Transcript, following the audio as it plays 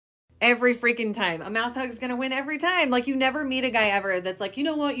Every freaking time. A mouth hug is going to win every time. Like, you never meet a guy ever that's like, you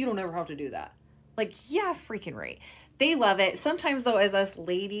know what? You don't ever have to do that. Like, yeah, freaking right. They love it. Sometimes, though, as us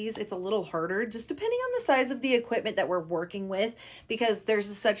ladies, it's a little harder, just depending on the size of the equipment that we're working with, because there's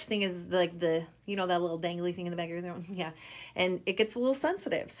a such thing as like the, you know, that little dangly thing in the back of your throat. Yeah. And it gets a little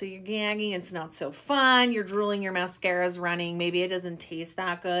sensitive. So you're gagging. It's not so fun. You're drooling. Your mascara's running. Maybe it doesn't taste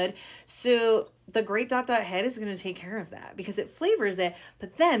that good. So the Great Dot Dot Head is going to take care of that because it flavors it.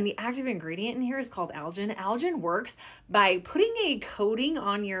 But then the active ingredient in here is called Algin. Algin works by putting a coating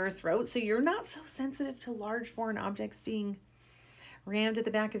on your throat so you're not so sensitive to large foreign objects being rammed at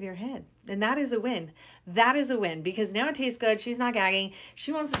the back of your head. And that is a win. That is a win because now it tastes good. She's not gagging.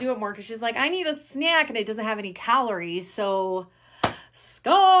 She wants to do it more because she's like, I need a snack and it doesn't have any calories. So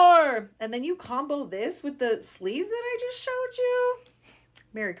score. And then you combo this with the sleeve that I just showed you.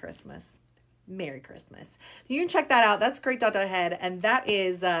 Merry Christmas. Merry Christmas. You can check that out. That's Great Dot Dot Head. And that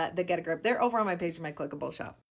is the Get a Grip. They're over on my page in my clickable shop.